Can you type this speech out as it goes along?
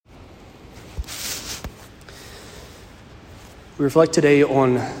We reflect today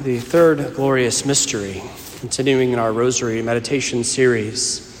on the third glorious mystery, continuing in our Rosary meditation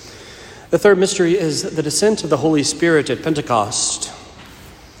series. The third mystery is the descent of the Holy Spirit at Pentecost.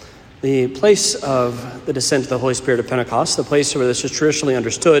 The place of the descent of the Holy Spirit at Pentecost, the place where this is traditionally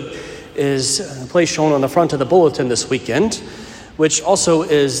understood, is the place shown on the front of the bulletin this weekend, which also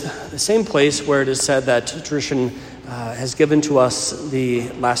is the same place where it is said that tradition has given to us the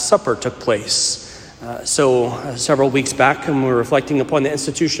Last Supper took place. Several weeks back, when we were reflecting upon the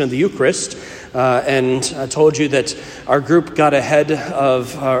institution of the Eucharist, and I told you that our group got ahead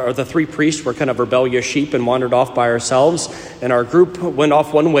of, or the three priests were kind of rebellious sheep and wandered off by ourselves, and our group went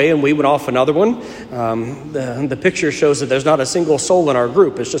off one way and we went off another one. The picture shows that there's not a single soul in our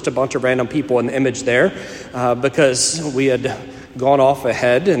group. It's just a bunch of random people in the image there, because we had gone off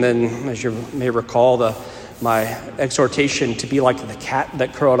ahead, and then, as you may recall, my exhortation to be like the cat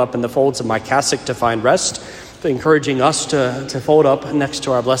that curled up in the folds of my cassock to find rest, encouraging us to fold up next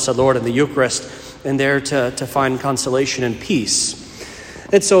to our blessed Lord in the Eucharist and there to find consolation and peace.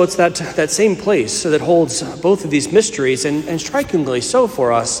 And so it's that same place that holds both of these mysteries, and strikingly so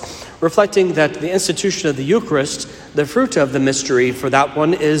for us, reflecting that the institution of the Eucharist, the fruit of the mystery for that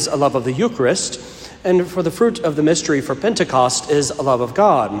one is a love of the Eucharist, and for the fruit of the mystery for Pentecost is a love of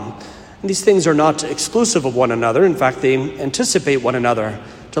God. These things are not exclusive of one another. In fact, they anticipate one another.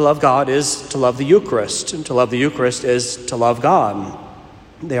 To love God is to love the Eucharist, and to love the Eucharist is to love God.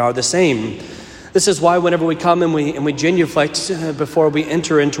 They are the same. This is why whenever we come and we genuflect before we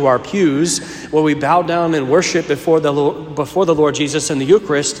enter into our pews, where we bow down and worship before the Lord Jesus in the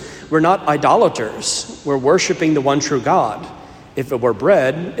Eucharist, we're not idolaters. We're worshiping the one true God. If it were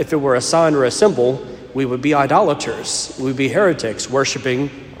bread, if it were a sign or a symbol, we would be idolaters. We would be heretics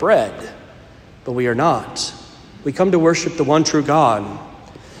worshiping bread. But we are not. We come to worship the one true God.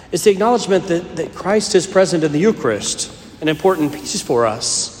 It's the acknowledgement that Christ is present in the Eucharist, an important piece for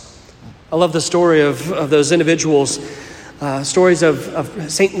us. I love the story of those individuals, stories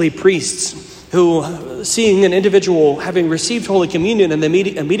of saintly priests who, seeing an individual having received Holy Communion and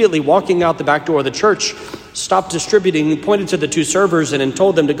immediately walking out the back door of the church, stopped distributing, pointed to the two servers and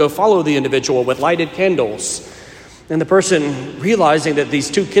told them to go follow the individual with lighted candles. And the person, realizing that these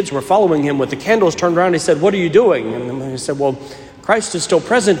two kids were following him with the candles, turned around and he said, "What are you doing?" And he said, "Well, Christ is still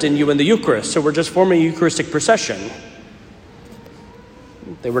present in you in the Eucharist, so we're just forming a Eucharistic procession."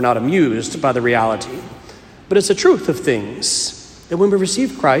 They were not amused by the reality. But it's the truth of things, that when we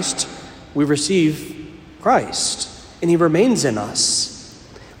receive Christ, we receive Christ, and he remains in us.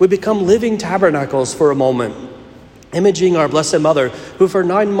 We become living tabernacles for a moment, imaging our Blessed Mother, who for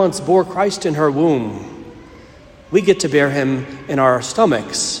 9 months bore Christ in her womb. We get to bear him in our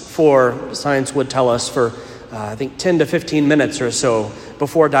stomachs for, science would tell us, for 10 to 15 minutes or so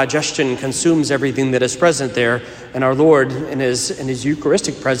before digestion consumes everything that is present there, and our Lord in his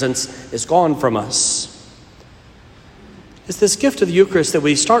Eucharistic presence is gone from us. It's this gift of the Eucharist that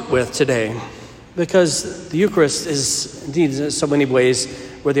we start with today, because the Eucharist is indeed in so many ways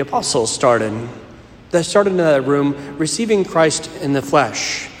where the apostles started. They started in that room receiving Christ in the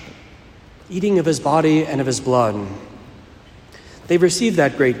flesh, eating of his body and of his blood. They received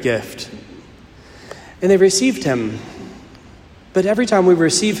that great gift. And they received him. But every time we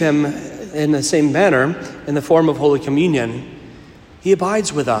receive him in the same manner, in the form of Holy Communion, he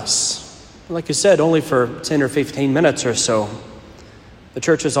abides with us. Like I said, only for 10 or 15 minutes or so. The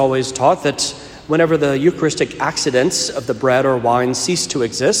Church has always taught that whenever the Eucharistic accidents of the bread or wine cease to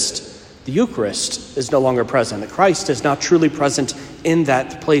exist, the Eucharist is no longer present. Christ is not truly present in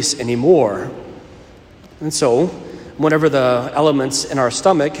that place anymore. And so, whenever the elements in our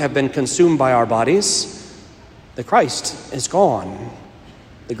stomach have been consumed by our bodies, the Christ is gone.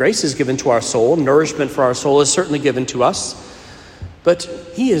 The grace is given to our soul. Nourishment for our soul is certainly given to us. But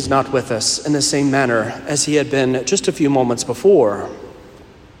he is not with us in the same manner as he had been just a few moments before.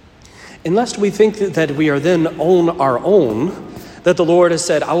 And lest we think that we are then on our own, that the Lord has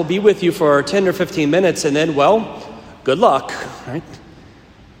said, "I will be with you for 10 or 15 minutes, and then, well, good luck," right?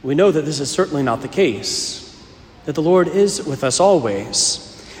 We know that this is certainly not the case, that the Lord is with us always.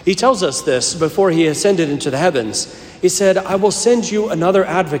 He tells us this before he ascended into the heavens. He said, "I will send you another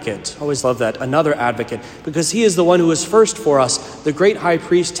advocate." I always love that, another advocate, because he is the one who is first for us, the great high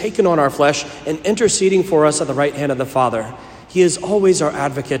priest taken on our flesh and interceding for us at the right hand of the Father. He is always our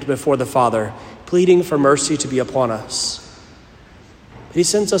advocate before the Father, pleading for mercy to be upon us. He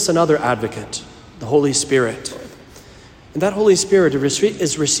sends us another advocate, the Holy Spirit. And that Holy Spirit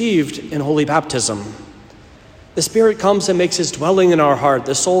is received in holy baptism. The Spirit comes and makes his dwelling in our heart,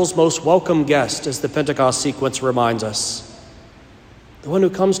 the soul's most welcome guest, as the Pentecost sequence reminds us. The one who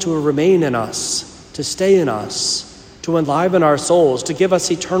comes to remain in us, to stay in us, to enliven our souls, to give us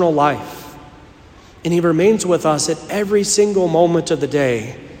eternal life. And he remains with us at every single moment of the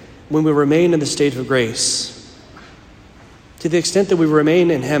day when we remain in the state of grace. To the extent that we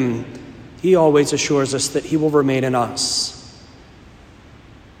remain in him, he always assures us that he will remain in us.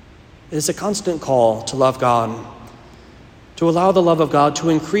 It is a constant call to love God, to allow the love of God to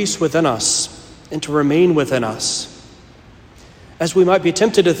increase within us and to remain within us. As we might be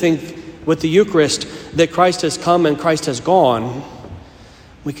tempted to think with the Eucharist that Christ has come and Christ has gone,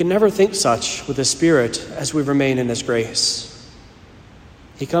 we can never think such with the Spirit as we remain in his grace.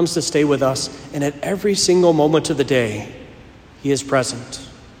 He comes to stay with us, and at every single moment of the day, he is present.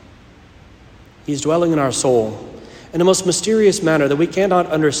 He is dwelling in our soul in a most mysterious manner that we cannot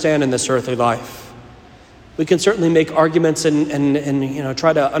understand in this earthly life. We can certainly make arguments and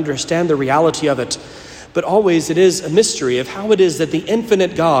try to understand the reality of it, but always it is a mystery of how it is that the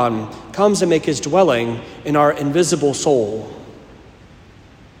infinite God comes and makes his dwelling in our invisible soul.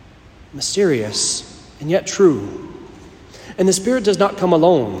 Mysterious and yet true. And the Spirit does not come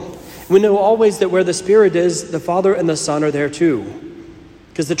alone. We know always that where the Spirit is, the Father and the Son are there too,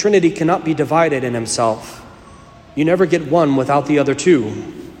 because the Trinity cannot be divided in himself. You never get one without the other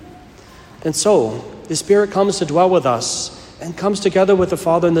two. And so, the Spirit comes to dwell with us and comes together with the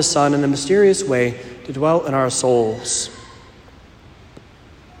Father and the Son in a mysterious way to dwell in our souls.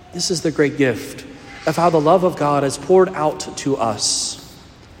 This is the great gift of how the love of God is poured out to us,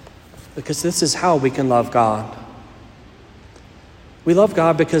 because this is how we can love God. We love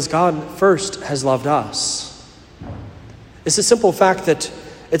God because God first has loved us. It's a simple fact that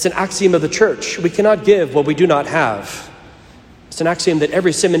it's an axiom of the church. We cannot give what we do not have. It's an axiom that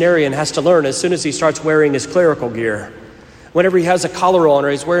every seminarian has to learn as soon as he starts wearing his clerical gear. Whenever he has a collar on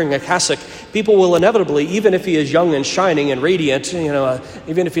or he's wearing a cassock, people will inevitably, even if he is young and shining and radiant,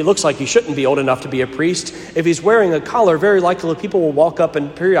 even if he looks like he shouldn't be old enough to be a priest, if he's wearing a collar, very likely people will walk up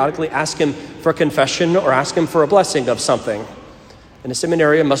and periodically ask him for confession or ask him for a blessing of something. And a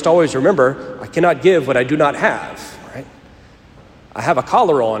seminarian must always remember, I cannot give what I do not have. Right? I have a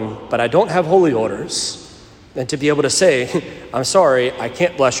collar on, but I don't have holy orders. And to be able to say, I'm sorry, I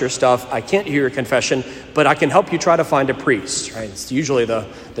can't bless your stuff, I can't hear your confession, but I can help you try to find a priest. Right? It's usually the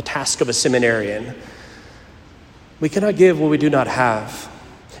task of a seminarian. We cannot give what we do not have.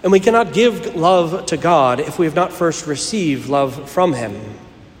 And we cannot give love to God if we have not first received love from him.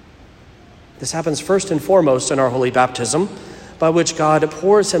 This happens first and foremost in our holy baptism, by which God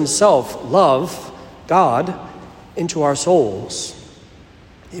pours himself, love, God, into our souls.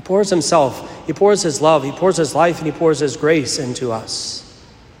 He pours himself, he pours his love, he pours his life, and he pours his grace into us.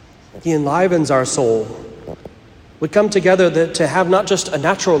 He enlivens our soul. We come together to have not just a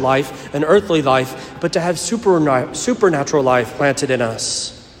natural life, an earthly life, but to have supernatural life planted in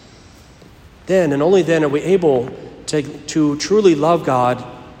us. Then and only then are we able to truly love God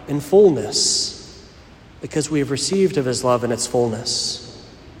in fullness, because we have received of his love in its fullness.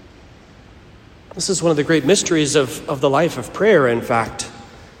 This is one of the great mysteries of the life of prayer, in fact.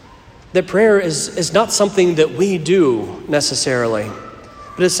 That prayer is not something that we do necessarily,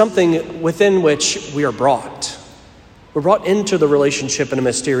 but it's something within which we are brought. We're brought into the relationship in a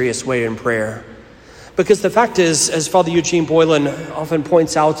mysterious way in prayer. Because the fact is, as Father Eugene Boylan often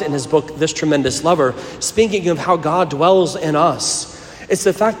points out in his book, This Tremendous Lover, speaking of how God dwells in us, it's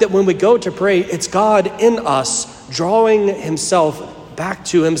the fact that when we go to pray, it's God in us drawing himself back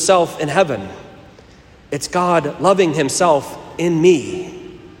to himself in heaven. It's God loving himself in me.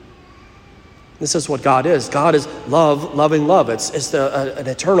 This is what God is. God is love, loving love. It's an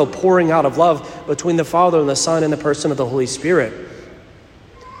eternal pouring out of love between the Father and the Son and the person of the Holy Spirit.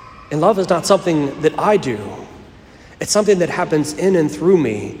 And love is not something that I do. It's something that happens in and through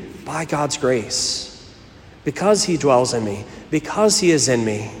me by God's grace. Because he dwells in me, because he is in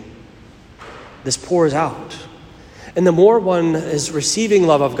me, this pours out. And the more one is receiving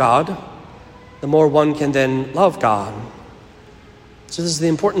love of God, the more one can then love God. So this is the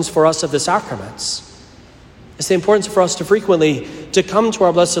importance for us of the sacraments. It's the importance for us to frequently to come to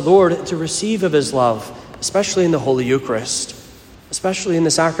our blessed Lord and to receive of his love, especially in the Holy Eucharist, especially in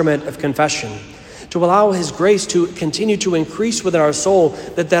the sacrament of confession, to allow his grace to continue to increase within our soul,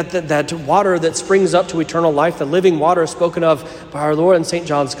 that water that springs up to eternal life, the living water spoken of by our Lord in St.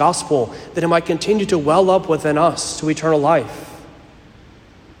 John's Gospel, that it might continue to well up within us to eternal life.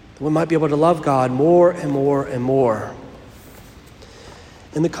 That we might be able to love God more and more and more.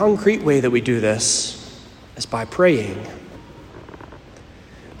 And the concrete way that we do this is by praying.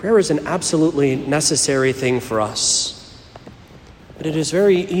 Prayer is an absolutely necessary thing for us. But it is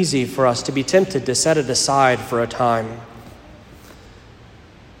very easy for us to be tempted to set it aside for a time.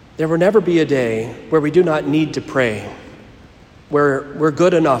 there will never be a day where we do not need to pray, where we're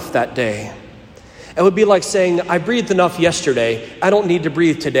good enough that day. It would be like saying, I breathed enough yesterday, I don't need to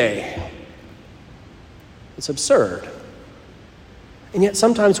breathe today. It's absurd. And yet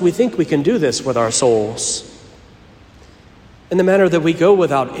sometimes we think we can do this with our souls. In the manner that we go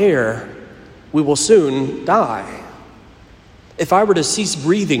without air, we will soon die. If I were to cease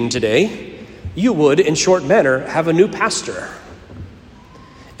breathing today, you would, in short manner, have a new pastor.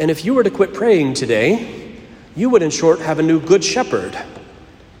 And if you were to quit praying today, you would, in short, have a new good shepherd.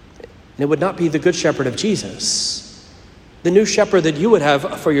 And it would not be the good shepherd of Jesus. The new shepherd that you would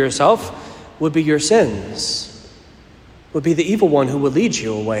have for yourself would be your sins, would be the evil one who would lead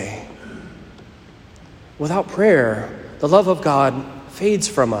you away. Without prayer, the love of God fades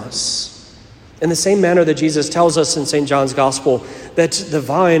from us. In the same manner that Jesus tells us in St. John's Gospel that the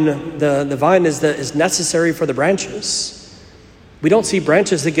vine is necessary for the branches. We don't see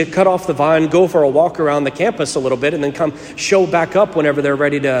branches that get cut off the vine, go for a walk around the campus a little bit, and then come show back up whenever they're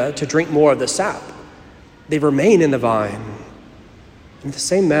ready to drink more of the sap. They remain in the vine. In the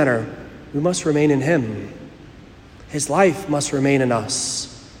same manner, we must remain in him. His life must remain in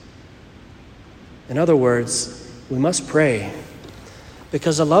us. In other words, we must pray,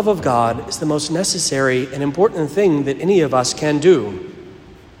 because the love of God is the most necessary and important thing that any of us can do.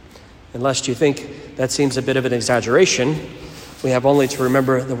 Unless you think that seems a bit of an exaggeration, we have only to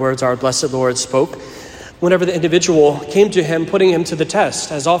remember the words our blessed Lord spoke whenever the individual came to him, putting him to the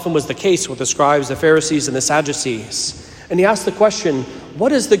test, as often was the case with the scribes, the Pharisees, and the Sadducees. And he asked the question,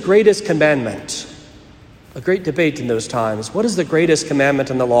 what is the greatest commandment? A great debate in those times. What is the greatest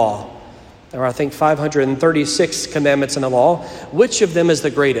commandment in the law? There are, I think, 536 commandments in the law. Which of them is the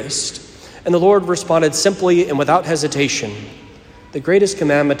greatest? And the Lord responded simply and without hesitation. The greatest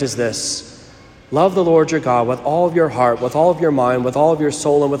commandment is this: love the Lord your God with all of your heart, with all of your mind, with all of your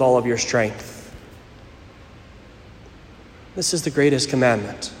soul, and with all of your strength. This is the greatest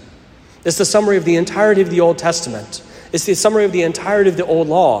commandment. It's the summary of the entirety of the Old Testament. It's the summary of the entirety of the Old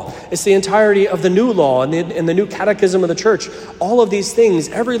Law. It's the entirety of the New Law and the New Catechism of the Church. All of these things,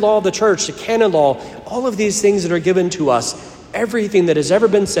 every law of the Church, the canon law, all of these things that are given to us, everything that has ever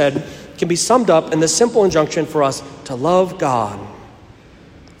been said can be summed up in the simple injunction for us to love God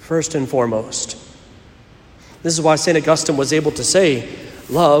first and foremost. This is why St. Augustine was able to say,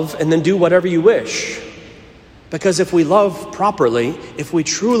 love and then do whatever you wish. Because if we love properly, if we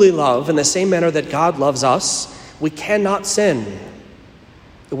truly love in the same manner that God loves us, we cannot sin.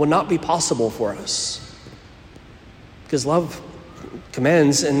 It will not be possible for us. Because love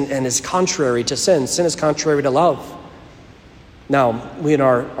commands and is contrary to sin. Sin is contrary to love. Now, we in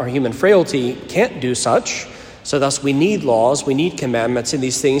our human frailty can't do such, so thus we need laws, we need commandments and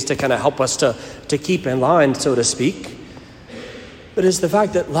these things to kind of help us to keep in line, so to speak. But it's the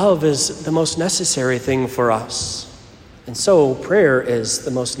fact that love is the most necessary thing for us. And so prayer is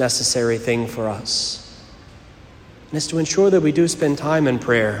the most necessary thing for us. And it's to ensure that we do spend time in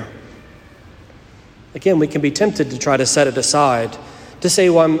prayer. Again, we can be tempted to try to set it aside, to say,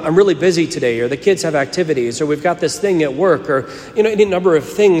 well, I'm really busy today, or the kids have activities, or we've got this thing at work, or any number of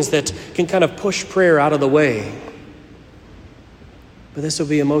things that can kind of push prayer out of the way. But this will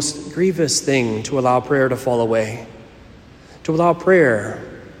be a most grievous thing to allow prayer to fall away. To allow prayer,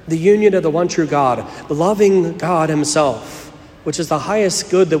 the union of the one true God, the loving God himself, which is the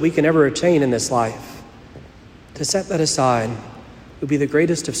highest good that we can ever attain in this life. To set that aside would be the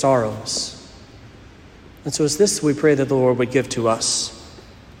greatest of sorrows. And so it's this we pray that the Lord would give to us,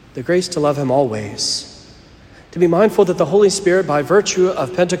 the grace to love him always, to be mindful that the Holy Spirit, by virtue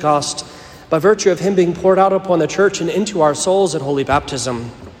of Pentecost, by virtue of him being poured out upon the church and into our souls at Holy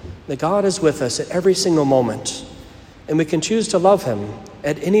Baptism, that God is with us at every single moment, and we can choose to love him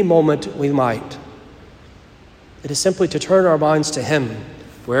at any moment we might. It is simply to turn our minds to him,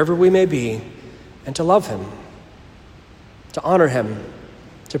 wherever we may be, and to love him, to honor him,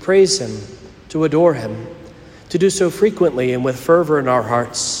 to praise him, to adore him, to do so frequently and with fervor in our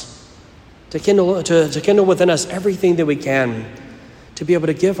hearts, to kindle within us everything that we can, to be able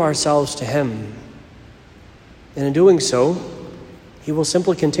to give ourselves to him. And in doing so, he will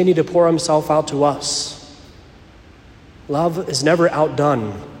simply continue to pour himself out to us. Love is never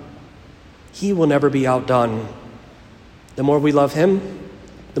outdone. He will never be outdone. The more we love him,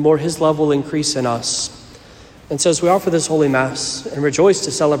 the more his love will increase in us. And so as we offer this Holy Mass and rejoice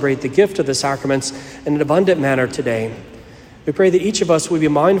to celebrate the gift of the sacraments in an abundant manner today, we pray that each of us will be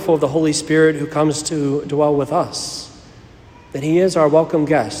mindful of the Holy Spirit who comes to dwell with us, that he is our welcome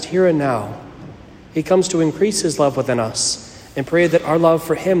guest here and now. He comes to increase his love within us, and pray that our love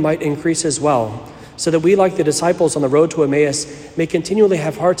for him might increase as well, so that we, like the disciples on the road to Emmaus, may continually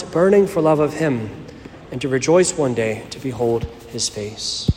have hearts burning for love of him and to rejoice one day to behold his face.